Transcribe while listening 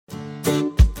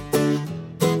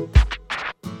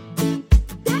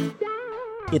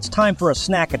It's time for a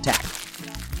snack attack.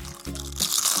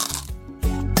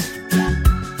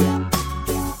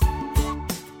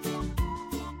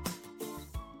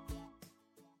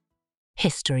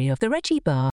 History of the Reggie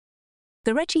Bar.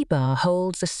 The Reggie Bar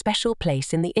holds a special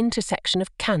place in the intersection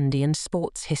of candy and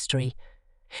sports history.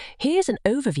 Here's an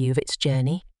overview of its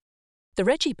journey. The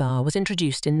Reggie Bar was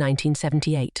introduced in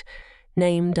 1978,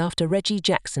 named after Reggie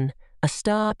Jackson, a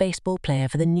star baseball player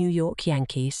for the New York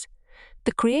Yankees.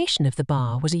 The creation of the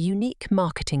bar was a unique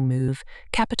marketing move,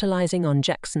 capitalizing on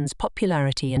Jackson's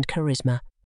popularity and charisma.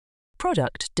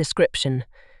 Product description.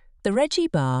 The Reggie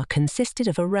Bar consisted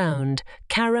of a round,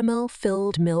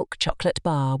 caramel-filled milk chocolate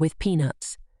bar with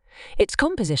peanuts. Its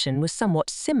composition was somewhat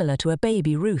similar to a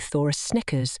Baby Ruth or a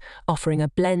Snickers, offering a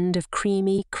blend of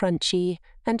creamy, crunchy,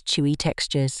 and chewy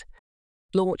textures.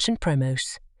 Launch and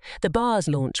promos. The bar's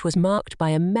launch was marked by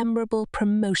a memorable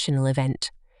promotional event.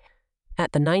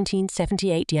 At the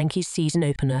 1978 Yankees season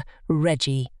opener,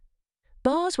 Reggie.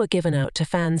 Bars were given out to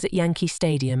fans at Yankee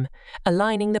Stadium,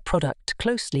 aligning the product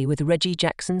closely with Reggie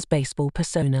Jackson's baseball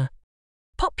persona.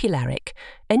 Popularic.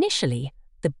 Initially,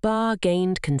 the bar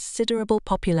gained considerable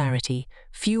popularity,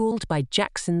 fueled by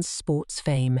Jackson's sports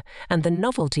fame and the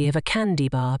novelty of a candy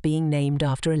bar being named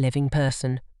after a living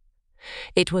person.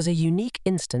 It was a unique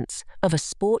instance of a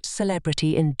sports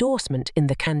celebrity endorsement in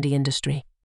the candy industry.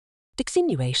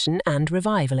 Discontinuation and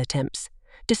revival attempts.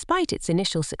 Despite its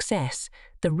initial success,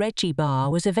 the Reggie Bar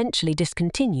was eventually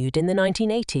discontinued in the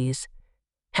 1980s.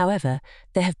 However,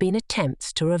 there have been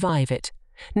attempts to revive it,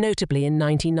 notably in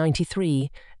 1993,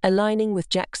 aligning with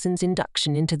Jackson's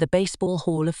induction into the Baseball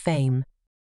Hall of Fame.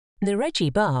 The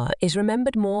Reggie Bar is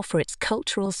remembered more for its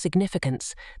cultural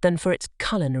significance than for its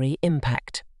culinary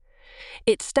impact.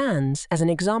 It stands as an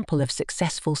example of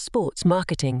successful sports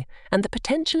marketing and the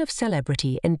potential of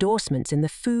celebrity endorsements in the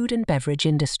food and beverage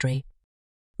industry.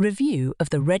 Review of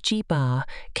the Reggie Bar,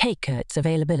 K-Kurt's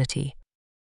availability.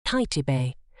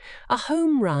 Bay, a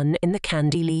home run in the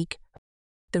Candy League.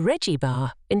 The Reggie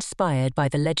Bar, inspired by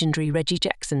the legendary Reggie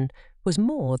Jackson, was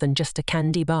more than just a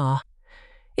candy bar.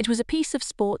 It was a piece of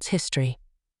sports history.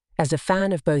 As a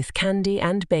fan of both candy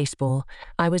and baseball,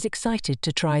 I was excited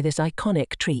to try this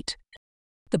iconic treat.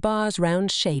 The bar's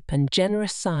round shape and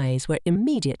generous size were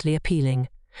immediately appealing.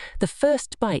 The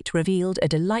first bite revealed a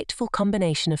delightful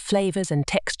combination of flavors and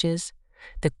textures: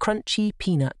 the crunchy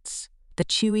peanuts, the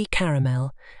chewy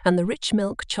caramel, and the rich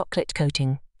milk chocolate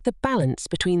coating. The balance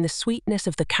between the sweetness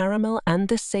of the caramel and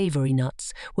the savory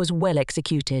nuts was well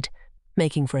executed,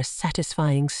 making for a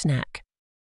satisfying snack.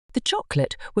 The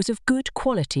chocolate was of good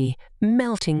quality,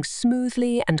 melting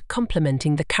smoothly and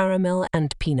complementing the caramel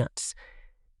and peanuts.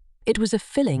 It was a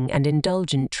filling and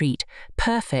indulgent treat,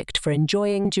 perfect for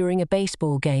enjoying during a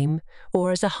baseball game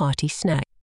or as a hearty snack.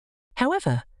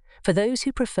 However, for those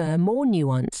who prefer more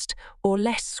nuanced or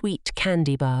less sweet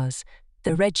candy bars,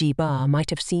 the Reggie Bar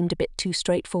might have seemed a bit too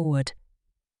straightforward.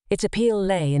 Its appeal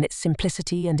lay in its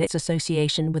simplicity and its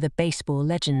association with a baseball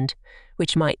legend,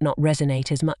 which might not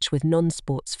resonate as much with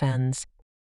non-sports fans.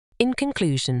 In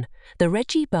conclusion, the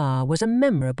Reggie Bar was a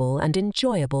memorable and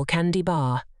enjoyable candy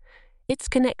bar. Its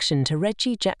connection to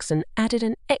Reggie Jackson added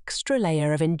an extra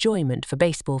layer of enjoyment for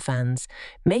baseball fans,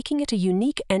 making it a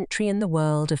unique entry in the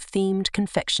world of themed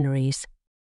confectionaries.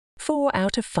 4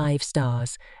 out of 5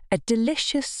 stars, a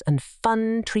delicious and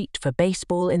fun treat for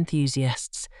baseball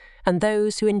enthusiasts and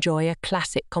those who enjoy a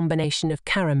classic combination of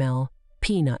caramel,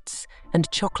 peanuts, and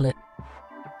chocolate.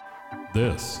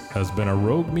 This has been a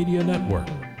Rogue Media Network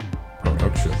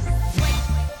production.